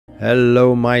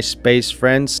Hello my space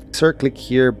friends, Sir Clik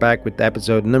here, back with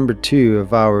episode number 2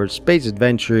 of our space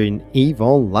adventure in EVE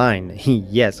Online.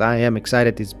 Yes, I am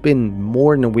excited. It's been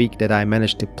more than a week that I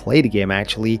managed to play the game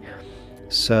actually.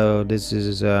 So this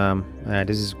is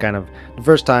kind of the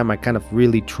first time I kind of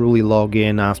really truly log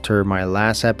in after my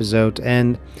last episode.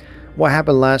 And what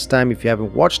happened last time, if you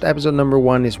haven't watched episode number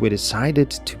 1, is we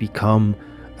decided to become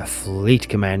a fleet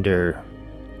commander.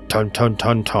 Ton ton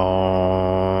ton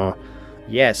ton.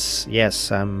 Yes,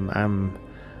 I'm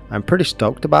pretty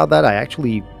stoked about that. I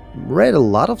actually read a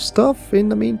lot of stuff in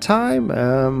the meantime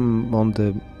on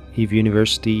the EVE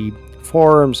University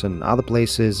forums and other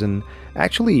places, and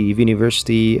actually EVE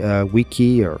University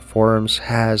wiki or forums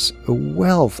has a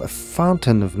wealth, a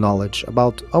fountain of knowledge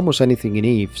about almost anything in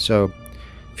EVE. So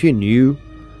if you're new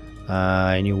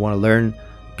and you want to learn,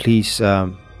 please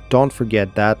don't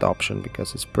forget that option,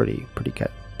 because it's pretty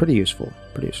useful.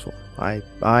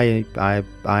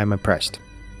 I'm impressed.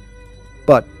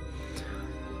 But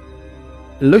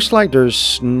it looks like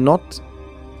there's not,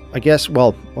 I guess,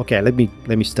 well, okay, let me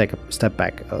take a step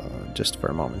back just for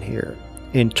a moment here.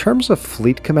 In terms of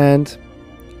fleet command,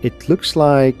 it looks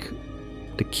like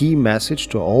the key message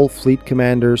to all fleet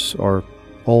commanders, or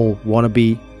all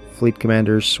wannabe fleet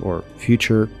commanders or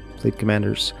future fleet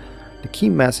commanders, the key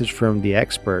message from the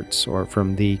experts or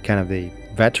from the kind of the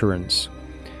veterans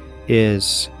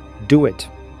is do it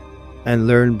and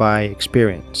learn by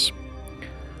experience.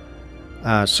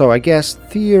 So I guess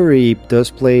theory does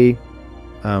play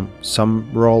some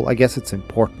role. I guess it's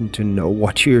important to know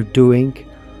what you're doing,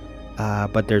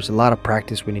 but there's a lot of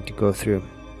practice we need to go through.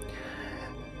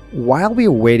 While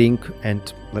we're waiting,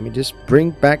 and let me just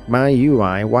bring back my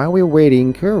UI. While we're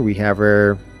waiting, here we have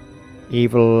our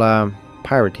evil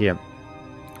pirate here.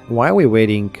 While we're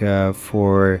waiting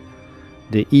for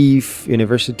the EVE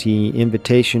University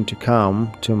invitation to come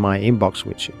to my inbox,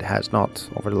 which it has not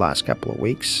over the last couple of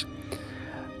weeks,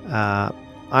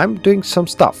 I'm doing some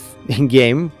stuff in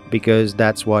game, because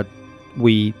that's what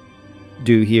we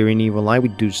do here in EVE Online. We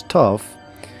do stuff,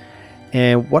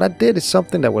 and what I did is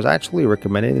something that was actually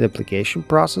recommended in the application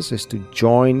process, is to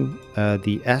join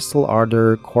the Estel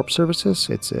Arador Corp services.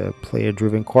 It's a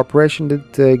player-driven corporation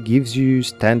that gives you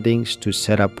standings to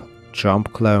set up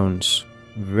jump clones.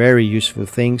 Very useful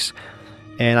things,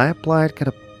 and I applied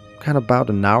kind of about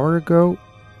an hour ago,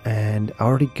 and I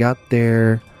already got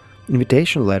their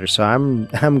invitation letter. So I'm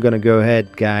gonna go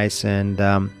ahead, guys, and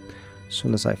as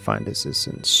soon as I find this is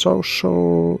in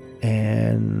social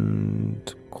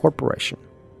and corporation,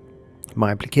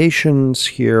 my applications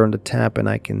here on the tab, and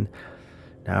I can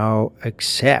now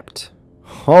accept.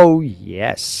 Oh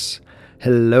yes,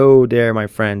 hello there my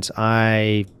friends.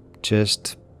 I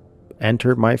just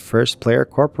entered my first player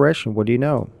corporation. What do you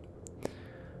know?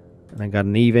 And I got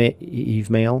an EVE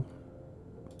mail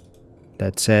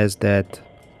that says that,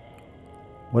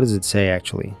 what does it say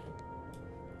actually?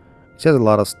 It says a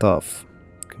lot of stuff.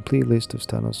 Complete list of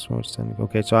status.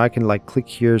 Okay, so I can like click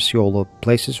here, see all the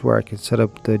places where I can set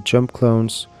up the jump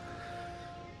clones.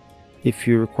 If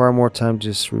you require more time,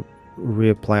 just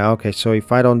reapply. Okay, so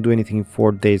if I don't do anything in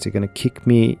 4 days, they're gonna kick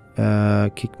me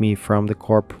from the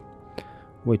corp,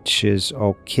 which is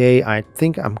okay. I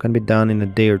think I'm gonna be done in a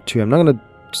day or two. I'm not gonna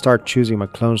start choosing my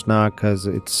clones now, because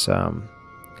it's not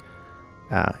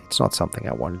something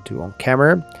I want to do on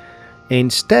camera.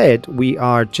 Instead, we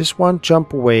are just one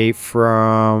jump away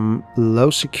from low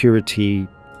security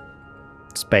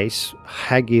space,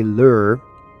 Hagelur,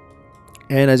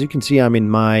 and as you can see, I'm in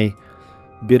my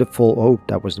beautiful, oh,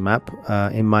 that was the map,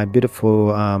 in my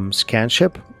beautiful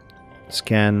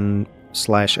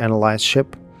scan/analyze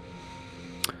ship.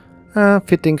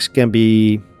 Fittings can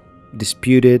be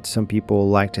disputed. Some people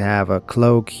like to have a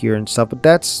cloak here and stuff, but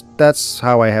that's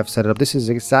how I have set it up. This is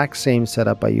the exact same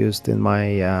setup I used in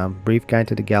my Brief Guide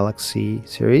to the Galaxy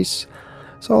series.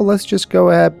 So let's just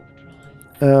go ahead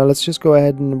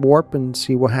and warp and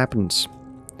see what happens.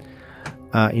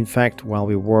 In fact, while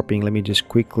we're warping, let me just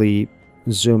quickly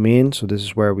zoom in. So this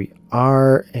is where we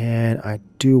are, and I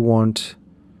do want,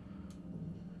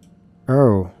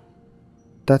 oh,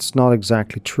 that's not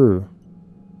exactly true.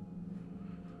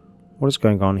 What is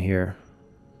going on here?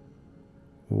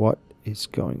 What is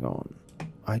going on?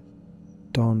 I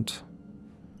don't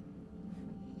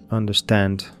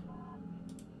understand.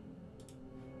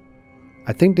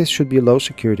 I think this should be low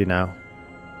security now.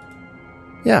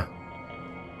 Yeah.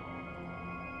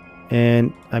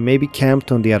 And I may be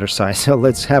camped on the other side, so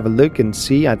let's have a look and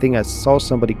see. I think I saw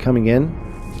somebody coming in.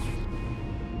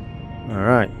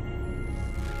 Alright.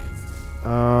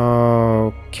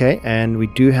 Okay, and we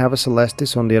do have a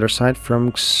Celestis on the other side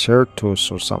from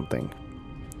Xertus or something.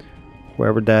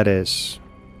 Whoever that is.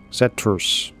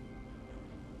 Settlers.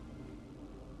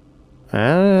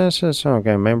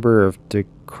 Okay, member of the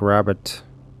Karabat.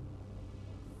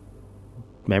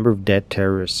 Member of dead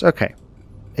terrorists. Okay.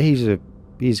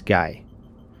 He's guy.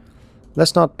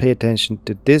 Let's not pay attention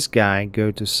to this guy.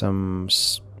 Go to some...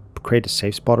 create a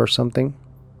safe spot or something.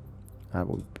 That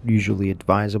would usually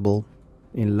advisable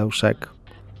in low sec.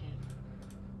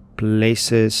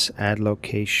 Places, add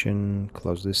location,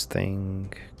 close this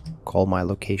thing, call my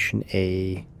location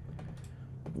A.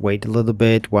 Wait a little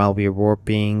bit while we're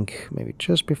warping, maybe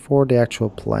just before the actual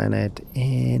planet,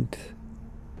 and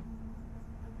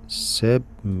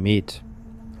submit.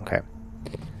 Okay.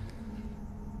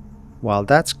 While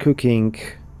that's cooking,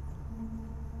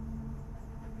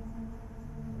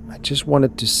 I just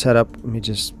wanted to set up, let me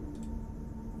just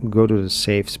go to the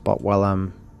safe spot while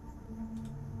I'm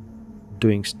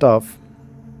doing stuff.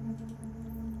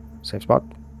 Safe spot?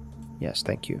 Yes,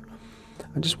 thank you.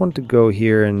 I just want to go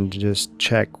here and just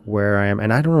check where I am,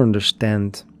 and I don't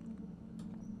understand.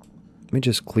 Let me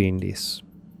just clean this.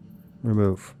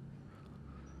 Remove.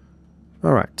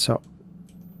 Alright, so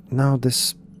now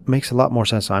this makes a lot more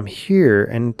sense. I'm here,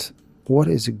 and what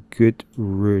is a good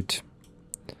route?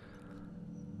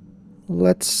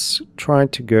 Let's try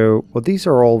to go... Well, these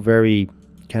are all very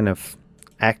kind of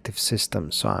active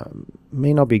systems, so it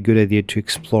may not be a good idea to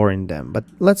explore in them, but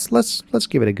let's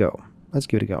give it a go. Let's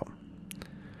give it a go.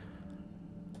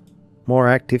 More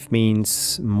active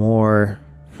means more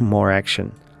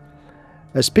action.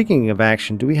 Speaking of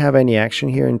action, do we have any action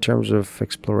here in terms of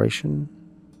exploration?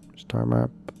 Star map,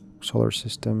 solar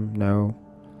system, no.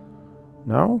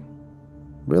 No?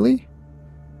 Really?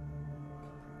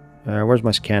 Where's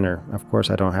my scanner? Of course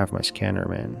I don't have my scanner,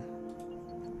 man.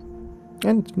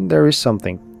 And there is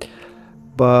something.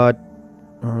 But,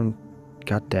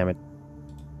 god damn it.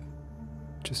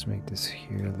 Just make this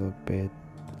here a little bit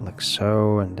like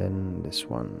so, and then this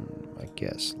one, I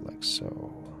guess, like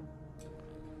so.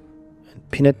 And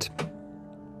pin it.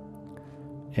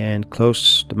 And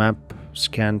close the map.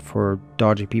 Scan for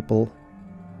dodgy people.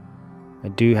 I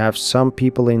do have some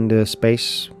people in the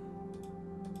space.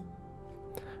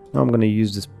 Now I'm gonna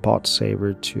use this pot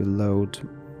saver to load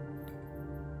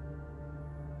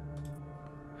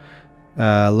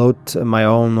my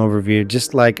own overview.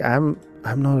 Just like I'm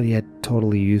not yet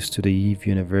totally used to the EVE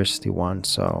University one,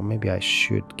 so maybe I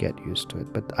should get used to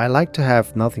it. But I like to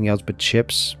have nothing else but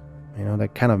chips. You know,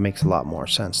 that kind of makes a lot more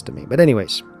sense to me. But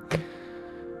anyways,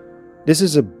 this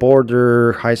is a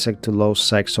border high sec to low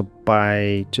sec, so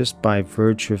by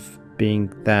virtue of being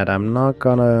that, I'm not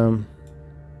gonna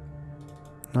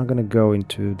go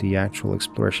into the actual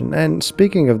exploration. And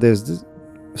speaking of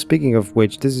speaking of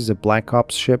which, this is a Black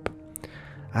Ops ship.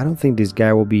 I don't think this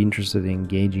guy will be interested in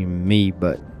engaging me,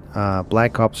 but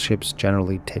Black Ops ships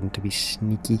generally tend to be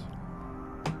sneaky.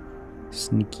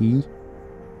 Sneaky.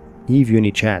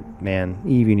 EVE-Uni chat, man.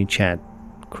 EVE-Uni chat.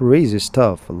 Crazy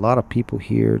stuff. A lot of people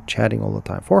here chatting all the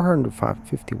time.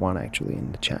 451 actually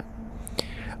in the chat.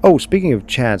 Oh, speaking of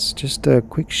chats, just a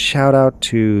quick shout out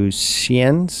to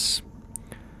Ciens.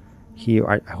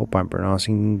 I hope I'm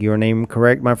pronouncing your name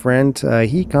correct, my friend.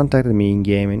 He contacted me in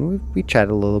game, and we chatted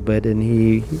a little bit, and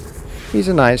he's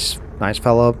a nice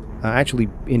fellow. Actually,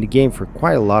 in the game for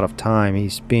quite a lot of time.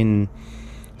 He's been,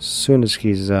 as soon as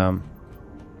he's oh,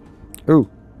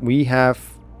 we have.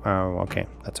 Oh, okay,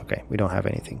 that's okay. We don't have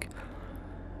anything.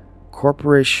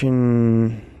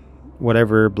 Corporation,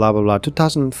 whatever, blah blah blah.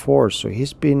 2004. So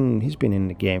he's been in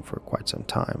the game for quite some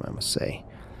time, I must say.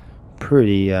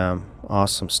 Pretty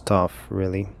awesome stuff,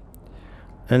 really.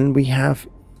 And we have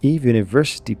EVE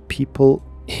University people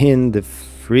in the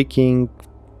freaking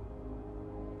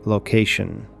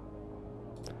location.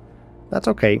 That's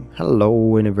okay.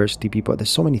 Hello, university people. There's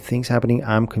so many things happening.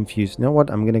 I'm confused. You know what?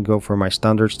 I'm gonna go for my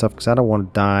standard stuff because I don't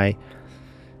want to die.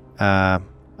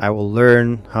 I will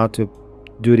learn how to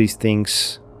do these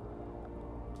things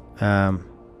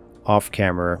off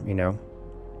camera. You know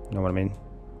what I mean?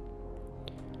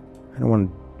 I don't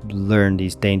want to learn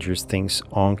these dangerous things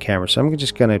on camera, so I'm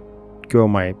just gonna go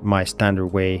my standard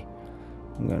way.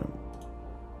 I'm gonna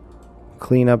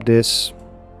clean up this.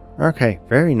 Okay,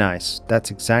 very nice.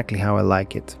 That's exactly how I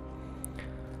like it.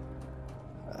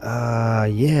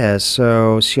 Yeah,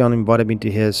 so Sion invited me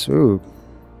to his... Ooh.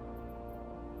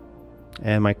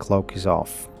 And my cloak is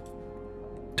off.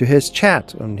 To his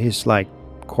chat on his, like,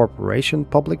 corporation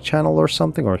public channel or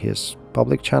something, or his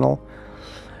public channel.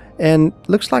 And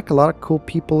looks like a lot of cool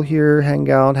people here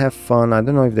hang out, have fun. I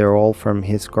don't know if they're all from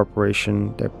his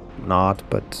corporation. They're not,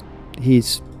 but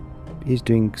he's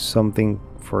doing something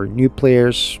for new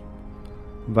players,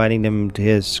 inviting them to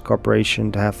his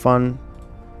corporation to have fun.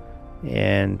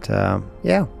 And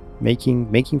yeah,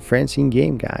 making friends in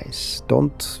game, guys.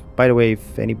 Don't, by the way,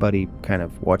 if anybody kind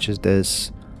of watches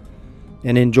this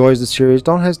and enjoys the series,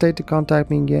 don't hesitate to contact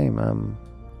me in game. I'm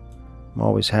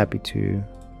always happy to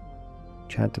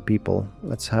chat to people.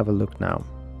 Let's have a look now.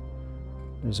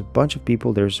 There's a bunch of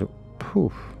people. There's a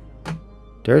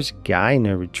guy in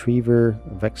a retriever,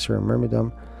 a vexer, a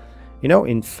myrmidon. You know,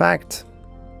 in fact,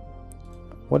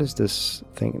 what is this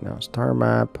thing now? Star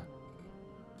map,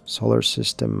 solar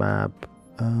system map.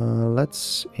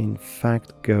 Let's in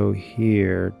fact go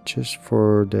here just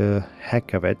for the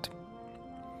heck of it.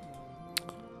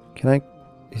 Can I?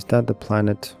 Is that the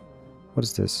planet? What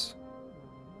is this?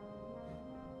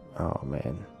 Oh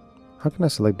man, how can I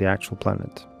select the actual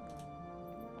planet?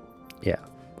 Yeah,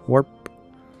 warp.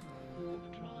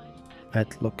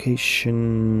 At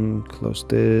location, close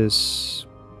this,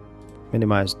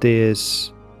 minimize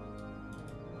this.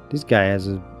 This guy has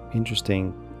an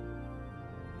interesting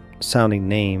sounding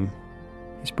name.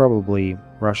 He's probably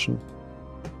Russian.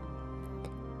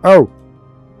 Oh!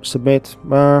 Submit.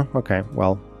 Okay,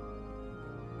 well.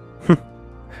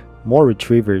 More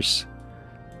retrievers.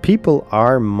 People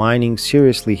are mining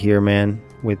seriously here, man.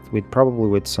 With probably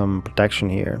with some protection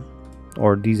here.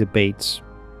 Or these are baits.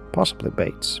 Possibly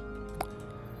baits.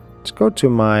 Let's go to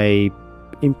my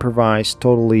improvised,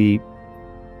 totally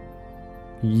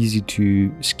easy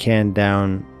to scan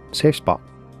down safe spot.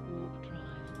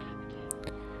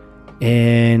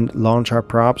 And launch our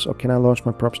props. Oh, can I launch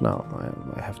my props now?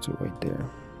 I have to wait there.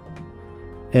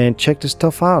 And check the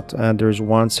stuff out. There's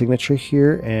one signature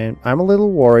here, and I'm a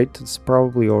little worried. It's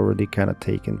probably already kind of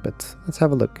taken, but let's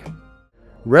have a look.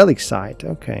 Relic site.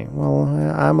 Okay, well,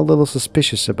 I'm a little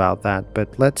suspicious about that,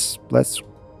 but let's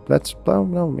well,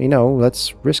 no, you know,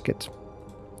 let's risk it.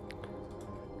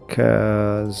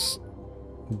 Cause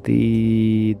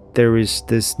there is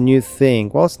this new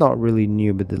thing. Well, it's not really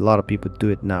new, but a lot of people do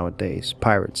it nowadays.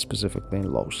 Pirates, specifically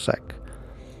in low sec,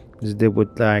 is they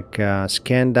would like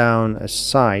scan down a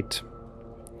site,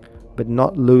 but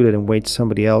not loot it and wait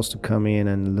somebody else to come in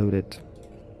and loot it.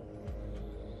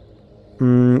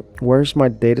 Where's my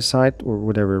data site or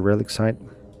whatever relic site?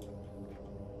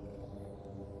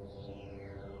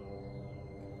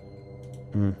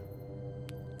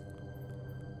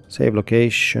 Save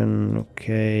location,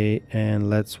 okay, and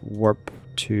let's warp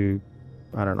to,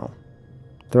 I don't know,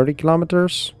 30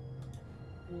 kilometers.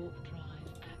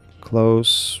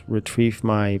 Close, retrieve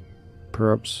my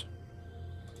probes.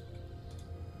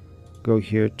 Go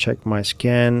here, check my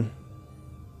scan.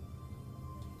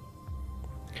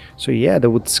 So yeah, they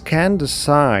would scan the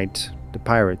site, the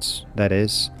pirates, that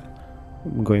is,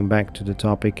 going back to the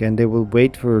topic, and they will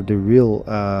wait for the real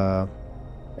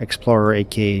explorer,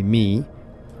 aka me,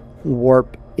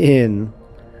 warp in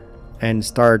and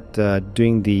start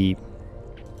doing the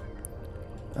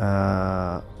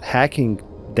hacking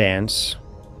dance.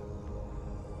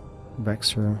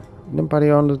 Vexer,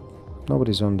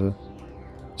 nobody's on the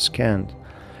scan,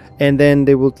 and then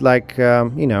they would like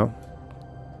you know,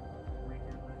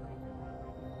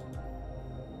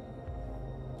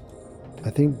 I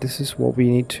think this is what we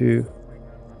need to.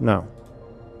 No.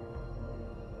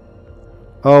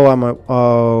 Oh,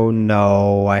 oh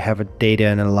no, I have a data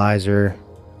analyzer.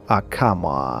 Ah, come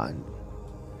on.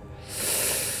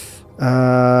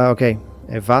 Okay,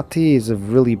 Evati is a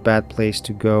really bad place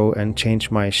to go and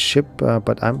change my ship,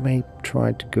 but I may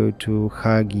try to go to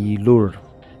Hagilur.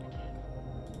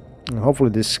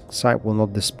 Hopefully this site will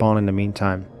not despawn in the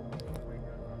meantime.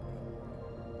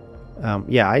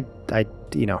 Yeah,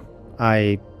 you know,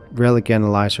 relic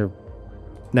analyzer.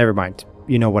 Never mind.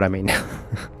 You know what I mean.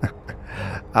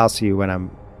 I'll see you when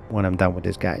I'm done with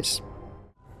this, guys.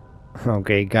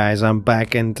 Okay, guys, I'm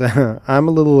back, and I'm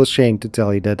a little ashamed to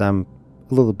tell you that I'm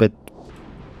a little bit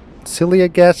silly, I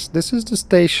guess. This is the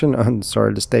station.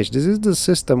 Sorry, the station. This is the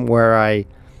system where I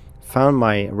found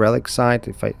my relic site.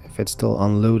 If it's still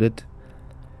unlooted,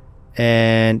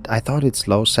 and I thought it's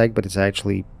low sec, but it's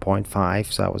actually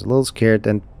 0.5. So I was a little scared,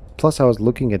 and plus I was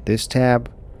looking at this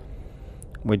tab,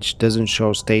 which doesn't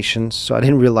show stations, so I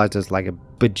didn't realize there's like a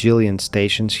bajillion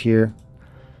stations here.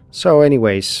 So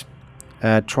anyways,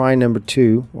 try number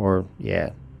 2, or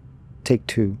yeah, take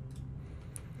 2.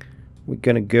 We're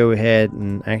gonna go ahead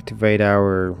and activate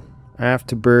our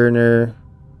afterburner.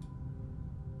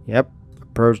 Yep,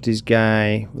 approach this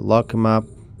guy, lock him up,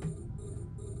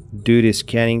 do this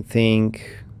scanning thing,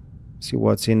 see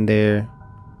what's in there.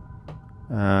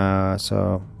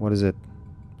 So what is it?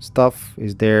 Stuff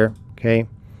is there, okay,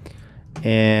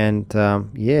 and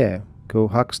yeah, go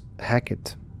hack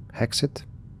it.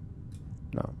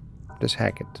 No, just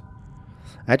hack it.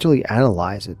 Actually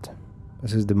analyze it.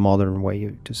 This is the modern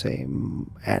way to say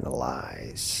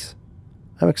analyze.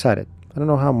 I'm excited. I don't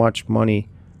know how much money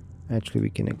actually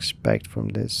we can expect from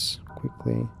this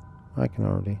quickly. I can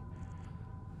already.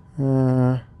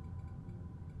 I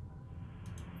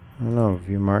don't know,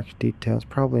 view market details,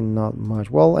 probably not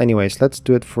much. Well, anyways, let's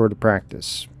do it for the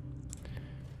practice.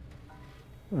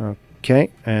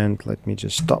 Okay, and let me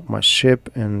just stop my ship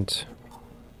and...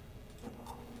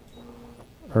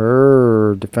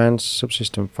 defense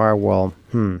subsystem firewall.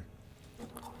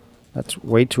 That's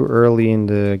way too early in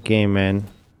the game, man.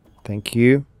 Thank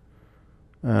you.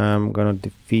 I'm gonna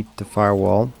defeat the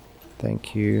firewall.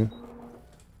 Thank you.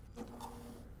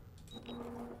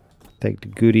 Take the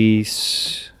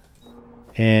goodies.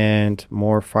 And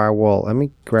more firewall. Let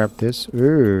me grab this.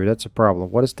 Ooh, that's a problem.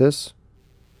 What is this?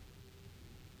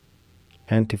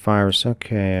 Antivirus.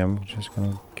 Okay, I'm just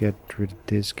gonna get rid of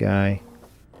this guy.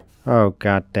 Oh,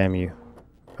 god damn you.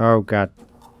 Oh, god.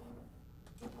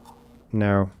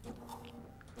 No.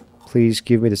 Please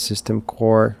give me the system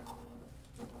core.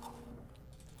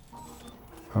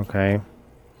 Okay.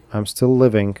 I'm still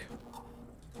living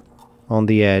on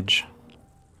the edge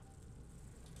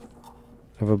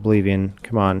of oblivion.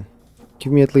 Come on.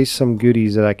 Give me at least some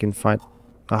goodies that I can find.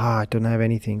 Ah, I don't have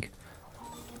anything.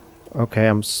 Okay,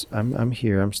 I'm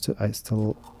here. I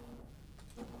still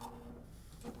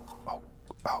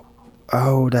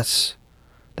Oh, that's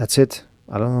it.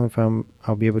 I don't know if I'll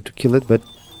be able to kill it, but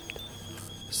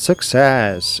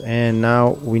success. And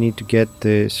now we need to get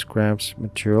the scraps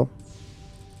material.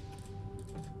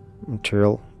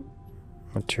 Material.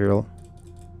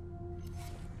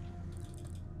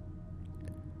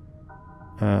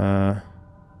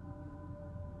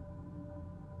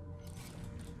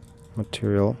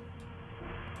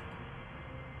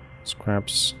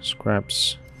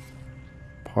 Scraps,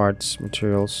 parts,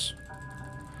 materials.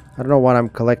 I don't know what I'm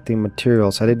collecting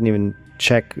materials. I didn't even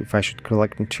check if I should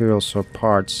collect materials or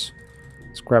parts.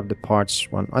 Let's grab the parts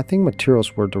one. I think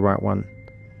materials were the right one.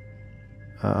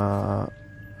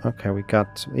 Okay, we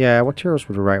got... Yeah, materials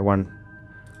were the right one.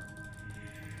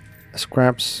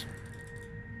 Scraps.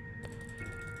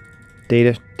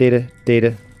 Data.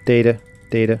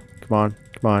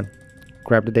 Come on.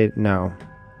 Grab the data. No.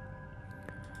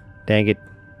 Dang it.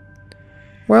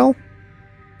 Well,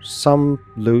 some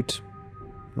loot.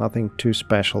 Nothing too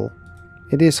special.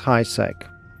 It is high sec.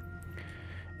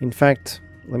 In fact,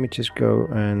 let me just go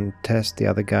and test the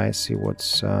other guy, see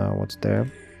what's there.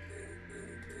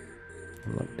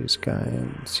 Look this guy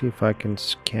and see if I can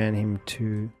scan him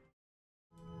too.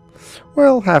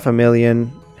 Well,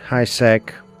 500,000 high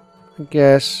sec. I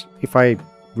guess if I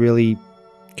really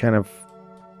kind of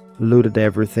looted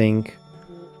everything,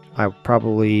 I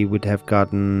probably would have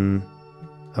gotten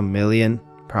 1 million,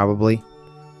 probably.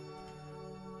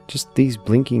 Just these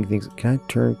blinking things. Can I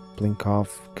turn blink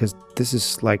off? Because this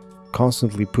is like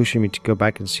constantly pushing me to go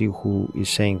back and see who is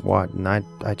saying what. And I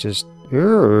just...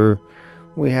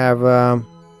 we have a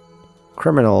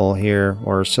criminal here,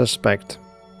 or a suspect.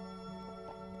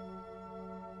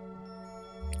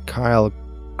 Kyle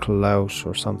Klaus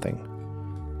or something.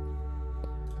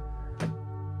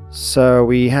 So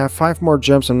we have 5 more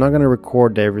jumps. I'm not going to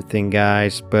record everything,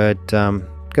 guys, but I'm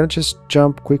going to just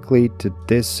jump quickly to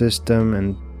this system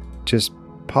and just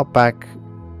pop back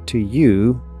to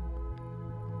you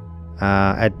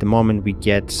at the moment we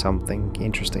get something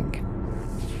interesting.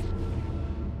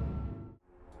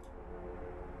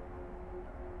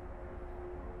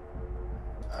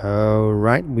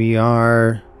 Alright, we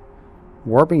are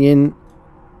warping in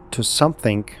to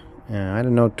something. I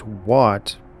don't know to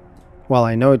what. Well,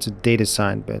 I know it's a data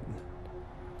sign, but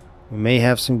we may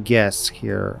have some guests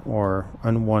here or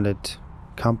unwanted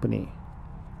company.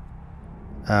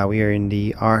 We are in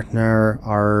the Arnher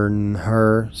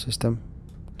system,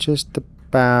 just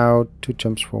about 2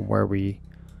 jumps from where we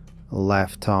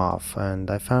left off,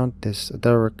 and I found this.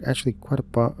 There were actually quite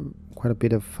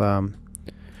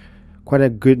a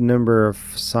good number of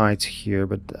sites here,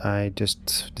 but I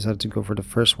just decided to go for the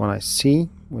first one I see,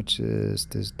 which is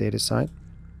this data site.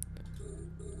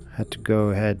 Had to go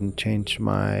ahead and change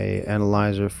my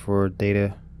analyzer for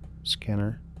data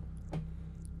scanner.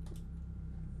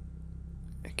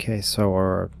 Okay, so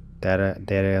our data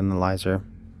analyzer.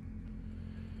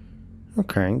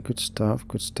 Okay, good stuff.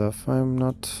 I'm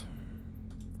not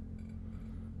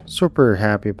super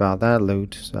happy about that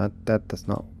loot. So that's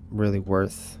not really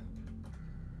worth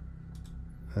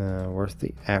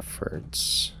the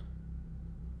efforts.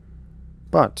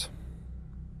 But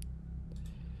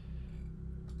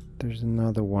there's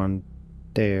another one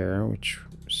there, which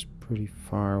is pretty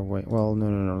far away. Well,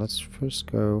 no. Let's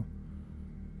first go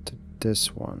to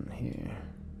this one here.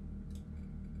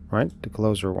 right? The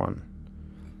closer one.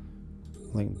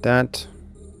 Like that.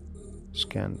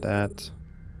 Scan that.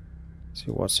 See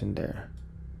what's in there.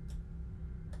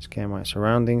 Scan my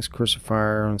surroundings.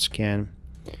 Crucifier on scan.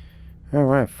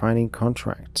 Alright, finding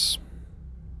contracts.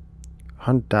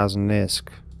 100,000 ISK.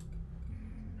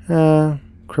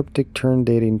 Cryptic turn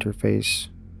data interface.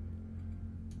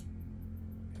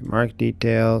 Mark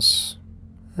details.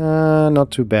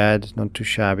 Not too bad, not too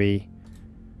shabby.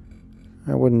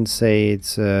 I wouldn't say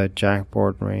it's a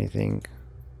jackpot or anything.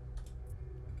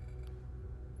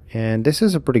 And this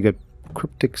is a pretty good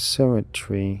cryptic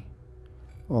symmetry,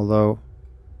 although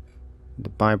the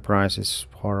buy price is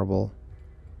horrible.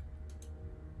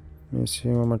 Let me see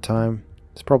one more time.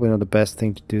 It's probably not the best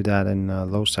thing to do that in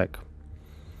low sec.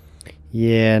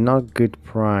 Yeah, not good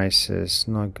prices,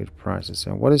 not good prices.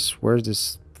 And where's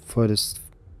this furthest,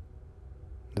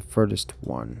 the furthest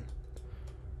one?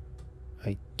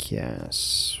 I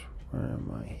guess, where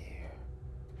am I here?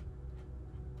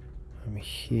 I'm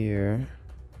here.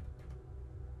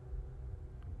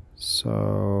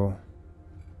 So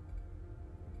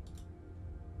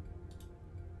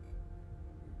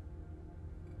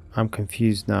I'm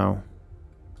confused now.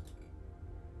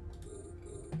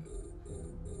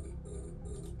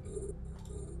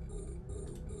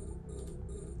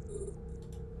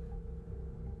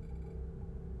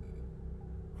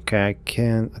 Okay,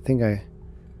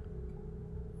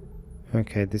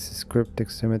 okay, this is cryptic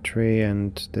symmetry,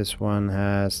 and this one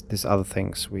has these other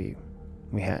things we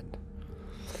had.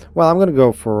 Well, I'm gonna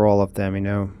go for all of them, you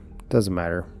know, doesn't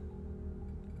matter.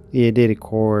 Yeah, data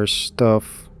core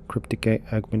stuff, cryptic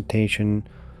augmentation,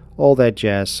 all that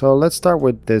jazz. So let's start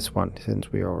with this one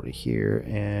since we're already here,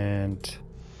 and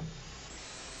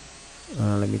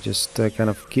let me just kind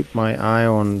of keep my eye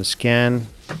on the scan.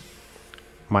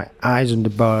 My eyes on the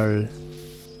ball.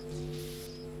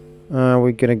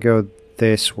 We're gonna go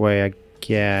this way, I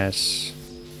guess.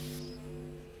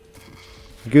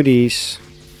 Goodies.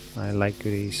 I like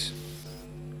goodies.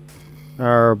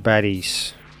 Or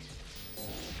baddies.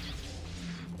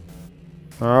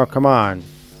 Oh, come on.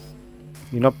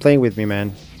 You're not playing with me,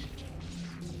 man.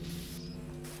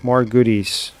 More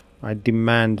goodies. I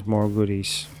demand more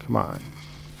goodies. Come on.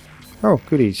 Oh,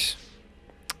 goodies.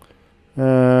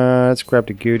 Let's grab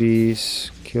the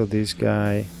goodies. Kill this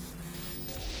guy.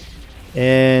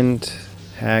 And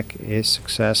hack is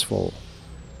successful.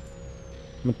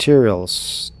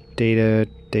 Materials. Data,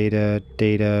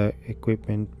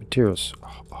 equipment, materials.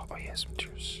 Oh yes,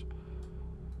 materials.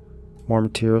 More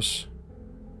materials.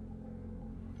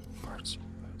 Parts,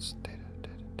 data.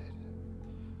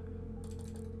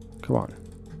 Come on.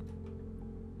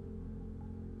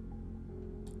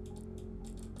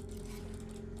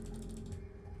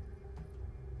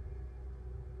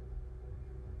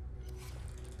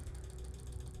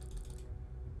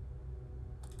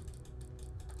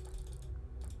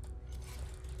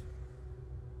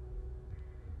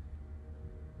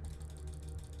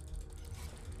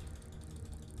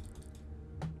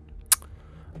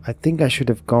 I think I should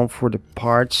have gone for the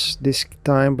parts this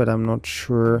time, but I'm not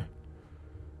sure.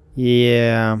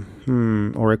 Yeah,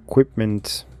 or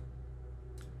equipment.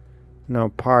 No,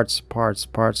 parts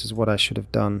is what I should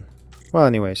have done. Well,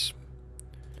 anyways.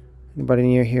 Anybody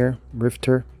near here?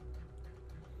 Rifter?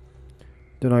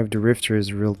 Don't know if the Rifter is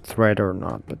a real threat or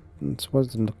not, but this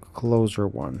wasn't the closer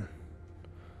one.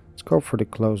 Let's go for the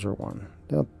closer one.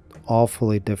 They're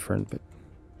awfully different, but...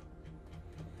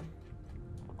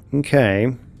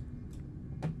 Okay.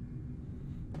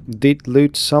 Did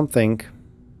loot something.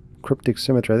 Cryptic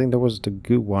symmetry. I think that was the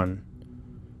good one.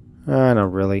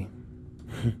 Not really.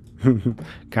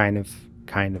 kind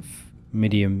of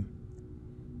medium.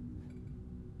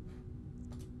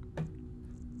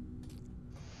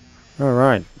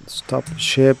 Alright, stop the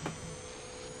ship.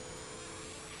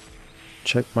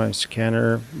 Check my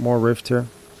scanner. More Rifter.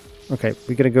 Okay,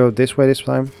 we're gonna go this way this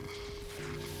time.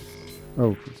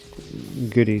 Oh,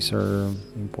 goodies are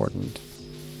important.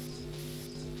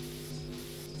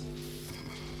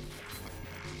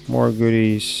 More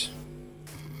goodies.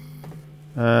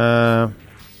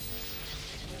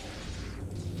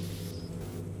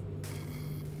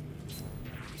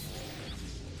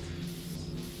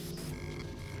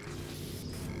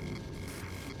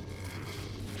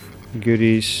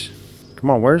 Goodies. Come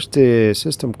on, where's the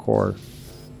system core?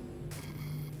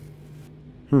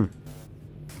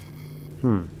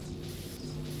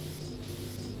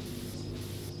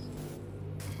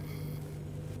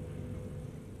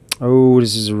 Oh,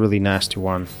 this is a really nasty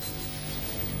one.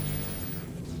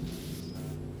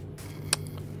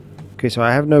 Okay, so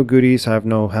I have no goodies, I have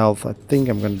no health. I think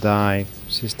I'm gonna die.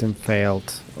 System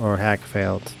failed, or hack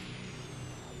failed.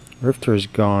 Rifter is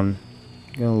gone.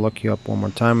 I'm gonna lock you up one more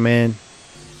time, man.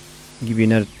 Give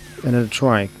you another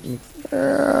try.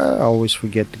 I always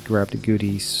forget to grab the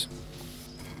goodies.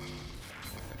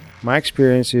 My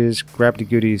experience is grab the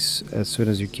goodies as soon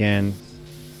as you can,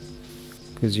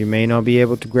 because you may not be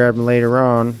able to grab them later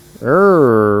on.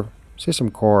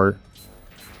 System core.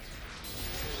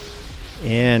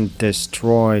 And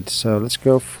destroyed. So let's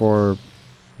go for,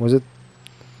 was it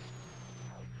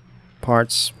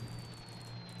parts?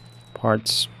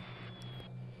 Parts.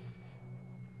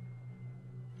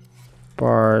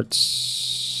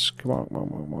 Come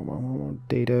on,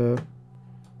 data.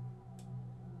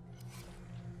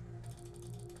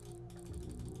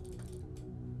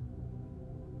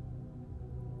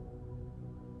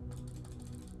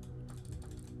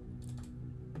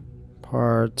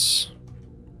 Parts.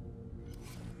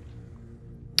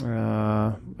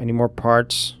 Any more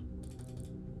parts?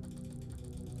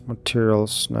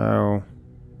 Materials, no.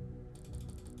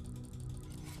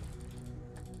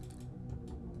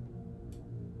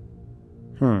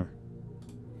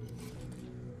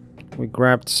 We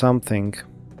grabbed something.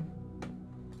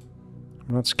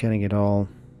 I'm not scanning it all.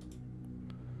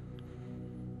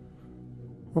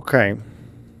 Okay.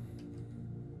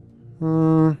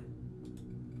 Not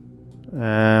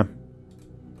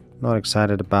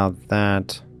excited about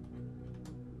that.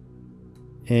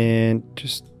 And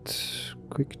just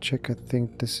quick check, I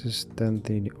think this is then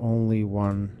the only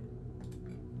one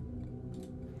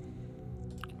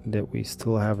that we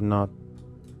still have not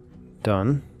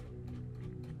done.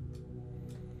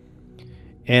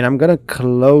 And I'm gonna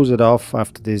close it off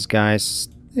after this, guys.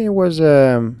 It was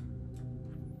a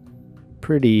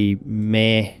pretty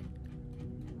meh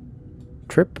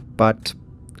trip, but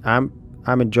I'm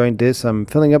enjoying this. I'm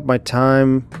filling up my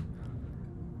time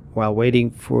while waiting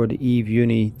for the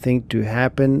EVE-Uni thing to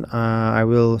happen. I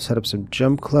will set up some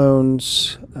jump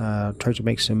clones, try to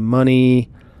make some money,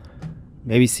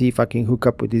 maybe see if I can hook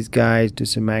up with these guys, do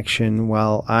some action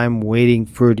while I'm waiting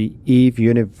for the EVE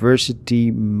University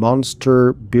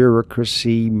monster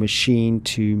bureaucracy machine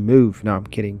to move. No, I'm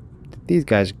kidding. These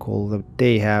guys are cool, but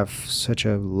they have such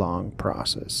a long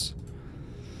process.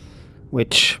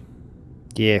 Which,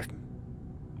 yeah,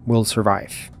 we'll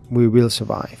survive. We will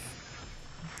survive.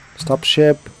 Stop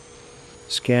ship.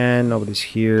 Scan. Nobody's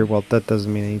here. Well, that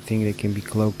doesn't mean anything. They can be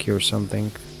cloaky or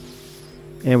something.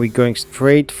 And we're going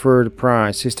straight for the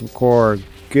prize. System core.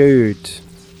 Good.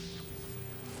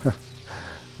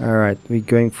 Alright, we're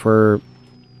going for...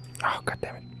 Oh, god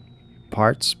damn it.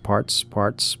 Parts.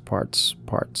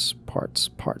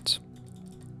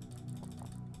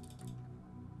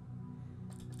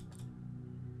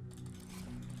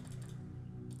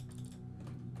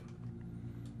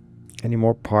 Any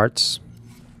more parts?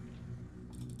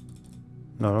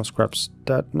 No scraps.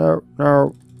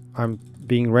 No. I'm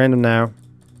being random now.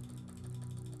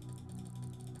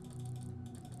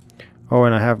 Oh,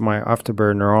 and I have my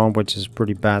afterburner on, which is a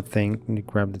pretty bad thing. Let me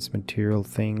grab these material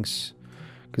things,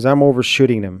 because I'm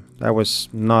overshooting them. That was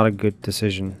not a good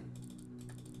decision.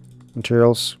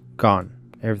 Materials gone.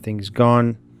 Everything's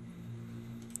gone.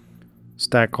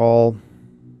 Stack all.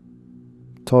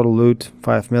 Total loot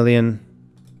 5 million.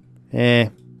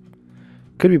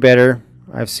 Could be better.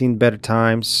 I've seen better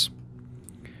times.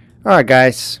 Alright,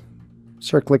 guys.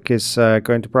 Sir Clik is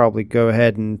going to probably go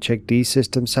ahead and check these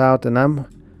systems out, and I'm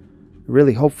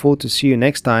really hopeful to see you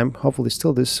next time, hopefully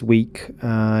still this week,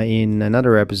 in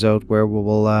another episode where we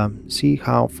will see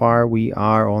how far we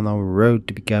are on our road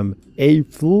to become a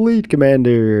fleet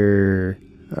commander.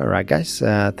 Alright, guys,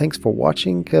 thanks for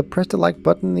watching. Press the like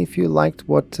button if you liked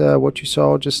what you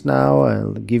saw just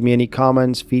now. Give me any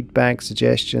comments, feedback,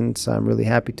 suggestions. I'm really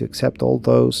happy to accept all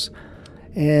those.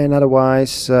 And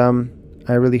otherwise,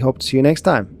 I really hope to see you next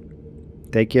time.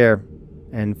 Take care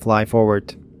and fly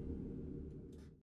forward.